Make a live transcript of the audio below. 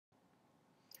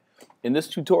In this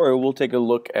tutorial, we'll take a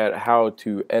look at how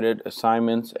to edit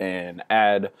assignments and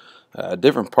add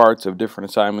different parts of different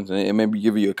assignments, and maybe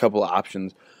give you a couple of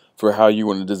options for how you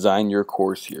want to design your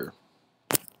course here.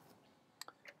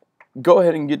 Go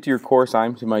ahead and get to your course.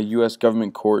 I'm to my U.S.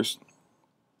 government course,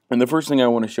 and the first thing I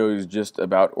want to show you is just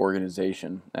about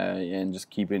organization and just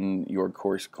keeping your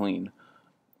course clean.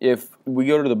 If we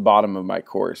go to the bottom of my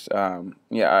course,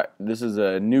 this is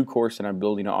a new course that I'm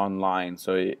building online,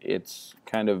 so it's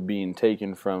kind of being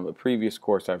taken from a previous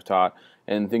course I've taught,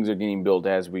 and things are getting built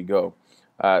as we go.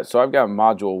 So I've got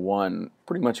Module 1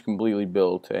 pretty much completely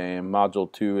built, and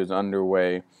Module 2 is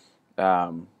underway,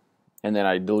 and then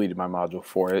I deleted my Module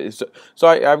 4. So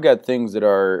I've got things that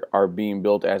are being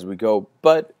built as we go,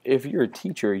 but if you're a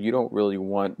teacher, you don't really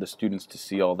want the students to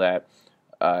see all that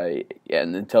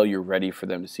and until you're ready for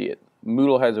them to see it.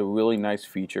 Moodle has a really nice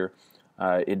feature.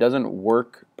 It doesn't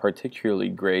work particularly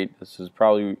great. This is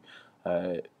probably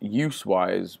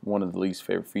use-wise one of the least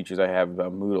favorite features I have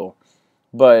about Moodle.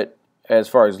 But as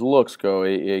far as looks go,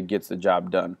 it gets the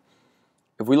job done.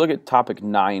 If we look at topic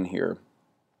 9 here,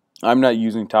 I'm not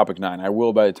using topic 9. I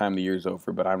will by the time the year's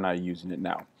over, but I'm not using it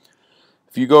now.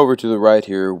 If you go over to the right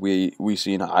here, we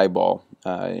see an eyeball,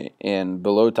 and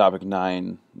below topic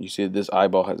 9, you see that this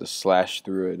eyeball has a slash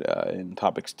through it in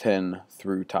topics 10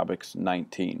 through topics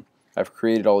 19. I've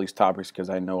created all these topics because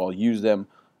I know I'll use them,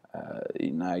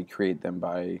 and I create them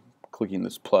by clicking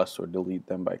this plus or delete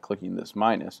them by clicking this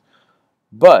minus.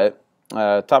 But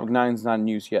topic 9 is not in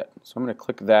use yet, so I'm going to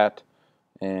click that,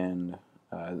 and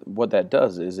what that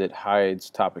does is it hides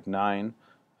topic 9.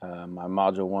 My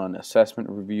Module 1 assessment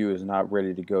review is not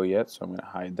ready to go yet, so I'm going to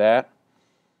hide that.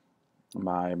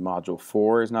 My Module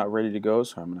 4 is not ready to go,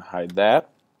 so I'm going to hide that.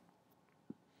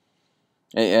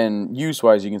 And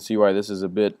use-wise, you can see why this is a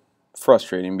bit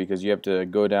frustrating, because you have to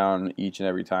go down each and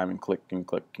every time and click and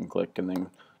click and click and then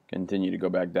continue to go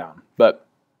back down. But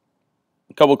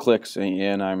a couple clicks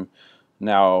and I'm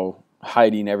now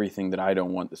hiding everything that I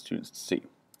don't want the students to see.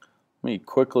 Let me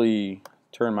quickly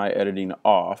turn my editing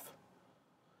off.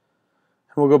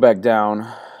 We'll go back down,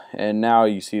 and now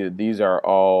you see that these are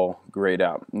all grayed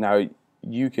out. Now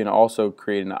you can also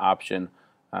create an option,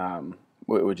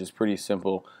 which is pretty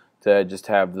simple, to just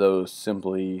have those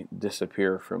simply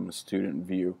disappear from the student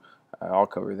view. I'll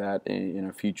cover that in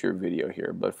a future video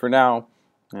here, but for now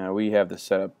we have this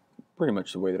set up pretty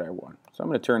much the way that I want. So I'm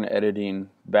going to turn editing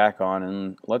back on,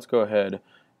 and let's go ahead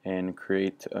and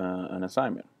create an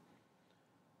assignment.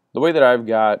 The way that I've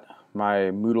got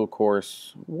my Moodle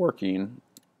course working,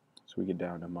 so we get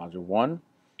down to Module 1,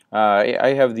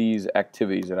 I have these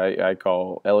activities that I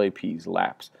call LAPs,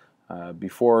 laps.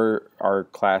 Before our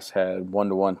class had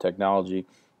one-to-one technology,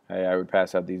 I would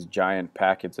pass out these giant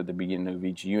packets at the beginning of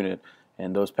each unit,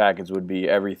 and those packets would be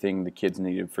everything the kids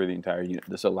needed for the entire unit.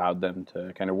 This allowed them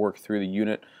to kind of work through the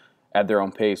unit at their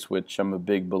own pace, which I'm a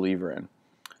big believer in.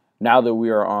 Now that we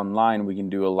are online, we can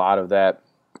do a lot of that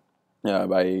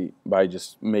by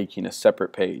just making a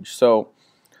separate page. So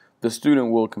the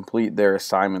student will complete their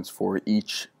assignments for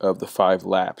each of the 5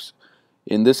 laps.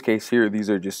 In this case here, these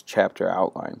are just chapter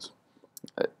outlines.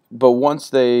 But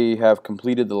once they have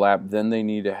completed the lap, then they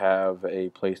need to have a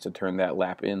place to turn that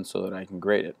lap in so that I can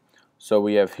grade it. So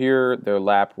we have here their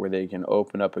lap where they can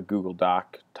open up a Google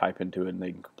Doc, type into it, and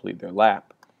they can complete their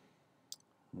lap.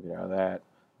 Get out of that.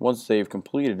 Once they've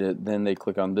completed it, then they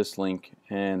click on this link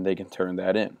and they can turn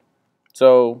that in.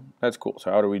 So that's cool.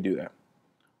 So how do we do that?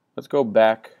 Let's go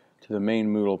back to the main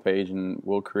Moodle page, and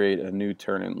we'll create a new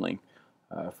turn-in link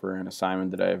for an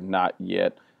assignment that I have not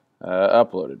yet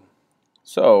uploaded.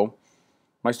 So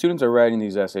my students are writing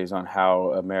these essays on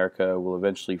how America will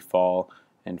eventually fall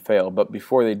and fail, but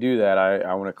before they do that,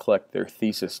 I want to collect their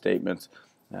thesis statements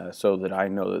so that I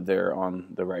know that they're on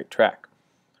the right track.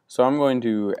 So I'm going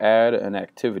to add an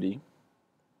activity,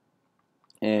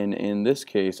 and in this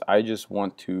case I just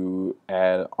want to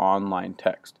add online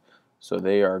text. So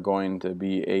they are going to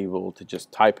be able to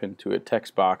just type into a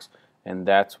text box, and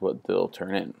that's what they'll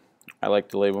turn in. I like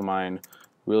to label mine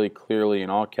really clearly in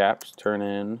all caps, turn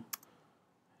in,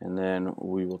 and then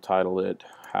we will title it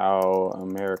How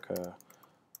America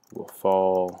Will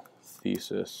Fall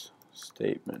Thesis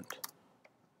Statement.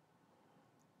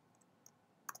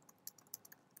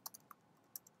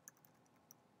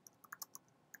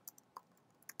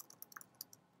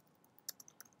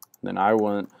 Then I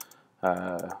want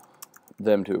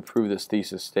them to approve this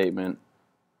thesis statement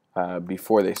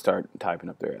before they start typing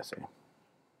up their essay.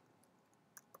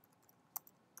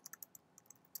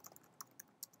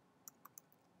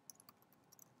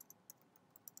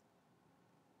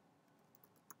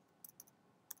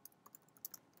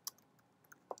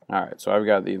 Alright, so I've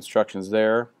got the instructions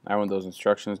there. I want those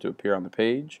instructions to appear on the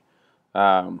page.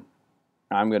 I'm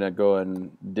going to go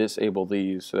and disable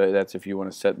these. So that's if you want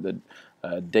to set the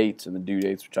dates and the due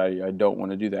dates, which I don't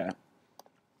want to do that.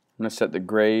 I'm going to set the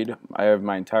grade. I have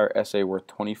my entire essay worth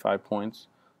 25 points.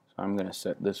 So I'm going to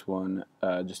set this one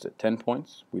just at 10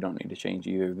 points. We don't need to change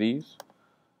either of these.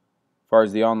 As far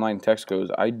as the online text goes,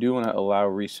 I do want to allow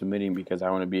resubmitting because I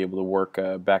want to be able to work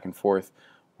back and forth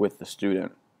with the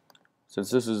student. Since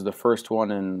this is the first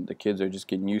one and the kids are just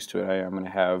getting used to it, I'm going to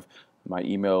have my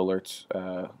email alerts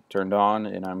turned on,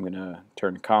 and I'm going to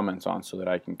turn comments on so that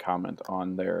I can comment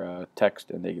on their text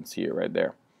and they can see it right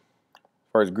there.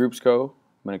 As far as groups go,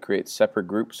 I'm going to create separate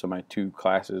groups so my two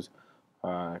classes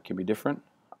can be different.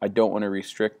 I don't want to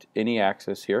restrict any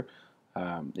access here.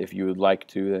 If you would like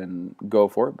to, then go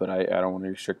for it, but I don't want to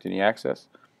restrict any access.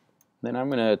 Then I'm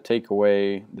going to take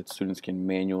away that students can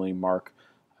manually mark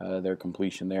their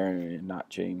completion there and not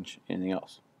change anything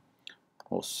else.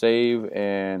 We'll save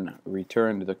and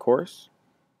return to the course,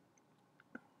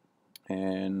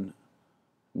 and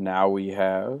now we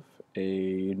have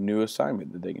a new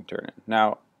assignment that they can turn in.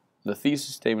 Now the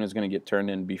thesis statement is going to get turned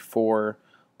in before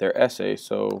their essay,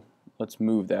 so let's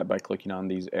move that by clicking on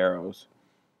these arrows.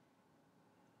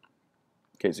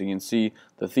 Okay, so you can see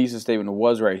the thesis statement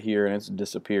was right here and it's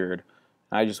disappeared.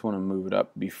 I just want to move it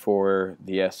up before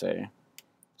the essay.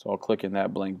 So I'll click in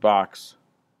that blank box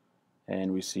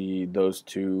and we see those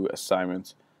two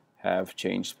assignments have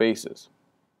changed spaces.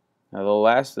 Now the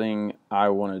last thing I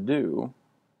want to do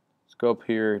is go up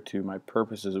here to my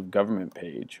purposes of government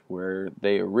page where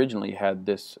they originally had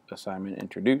this assignment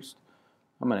introduced.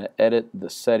 I'm going to edit the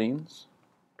settings.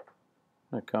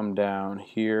 I'm going to come down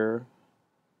here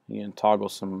and toggle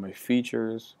some of my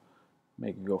features,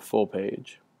 make it go full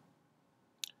page.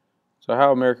 So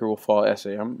how America Will Fall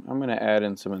essay, I'm going to add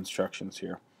in some instructions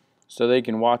here. So they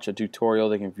can watch a tutorial,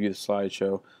 they can view the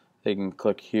slideshow, they can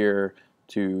click here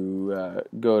to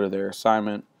go to their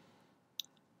assignment.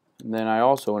 And then I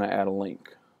also want to add a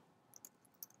link.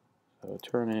 So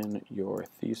turn in your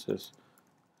thesis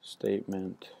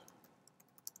statement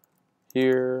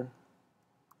here,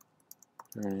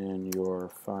 turn in your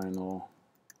final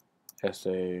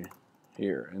essay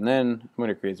here, and then I'm going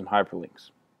to create some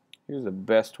hyperlinks. Here's the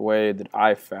best way that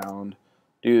I found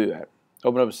to do that.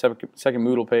 Open up a second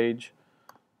Moodle page,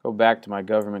 go back to my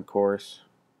government course,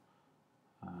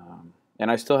 and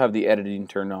I still have the editing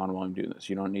turned on while I'm doing this.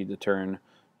 You don't need to turn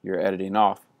your editing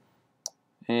off.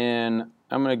 And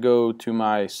I'm going to go to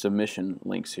my submission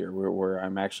links here where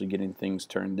I'm actually getting things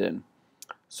turned in.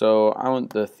 So I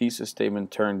want the thesis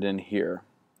statement turned in here.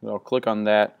 So I'll click on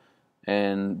that,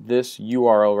 and this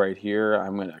URL right here,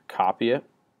 I'm going to copy it,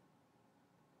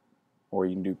 or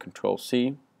you can do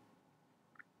Control-C.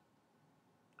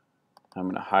 I'm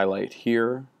going to highlight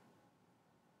here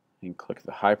and click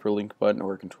the hyperlink button,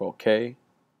 or Control-K. I'm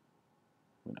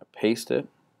going to paste it,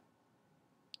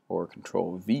 or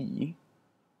Control-V.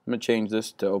 I'm going to change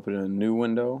this to open a new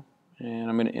window, and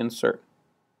I'm going to insert.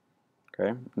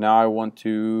 Okay, now I want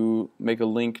to make a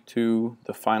link to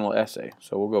the final essay.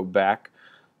 So we'll go back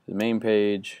to the main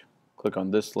page, click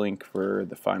on this link for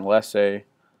the final essay.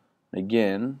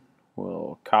 Again,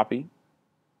 we'll copy,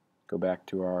 go back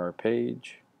to our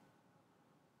page,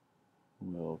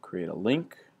 we'll create a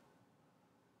link,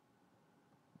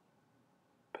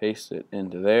 paste it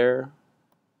into there,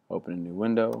 open a new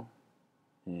window,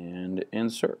 and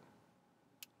insert.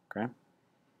 Okay.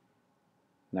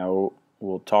 Now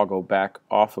we'll toggle back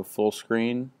off of full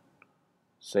screen,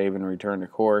 save and return to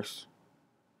course,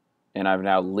 and I've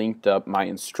now linked up my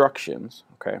instructions.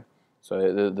 Okay,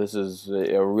 so this is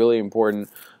a really important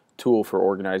tool for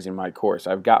organizing my course.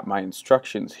 I've got my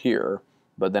instructions here,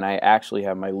 but then I actually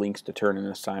have my links to turn in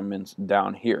assignments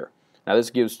down here. Now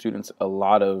this gives students a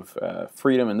lot of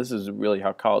freedom, and this is really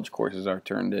how college courses are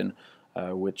turned in,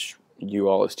 which you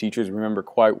all as teachers remember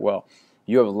quite well.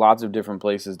 You have lots of different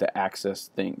places to access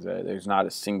things. There's not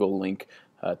a single link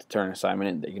to turn an assignment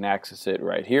in. They can access it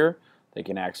right here. They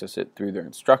can access it through their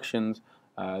instructions.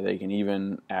 They can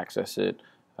even access it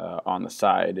on the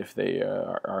side if they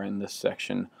are in this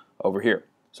section over here.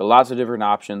 So lots of different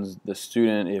options. The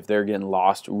student, if they're getting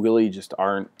lost, really just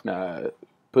aren't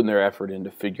putting their effort into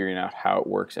figuring out how it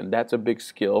works. And that's a big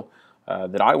skill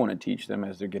that I want to teach them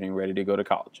as they're getting ready to go to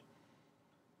college.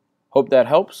 Hope that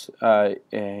helps,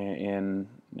 and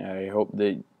I hope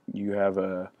that you have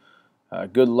a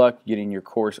good luck getting your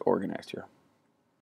course organized here.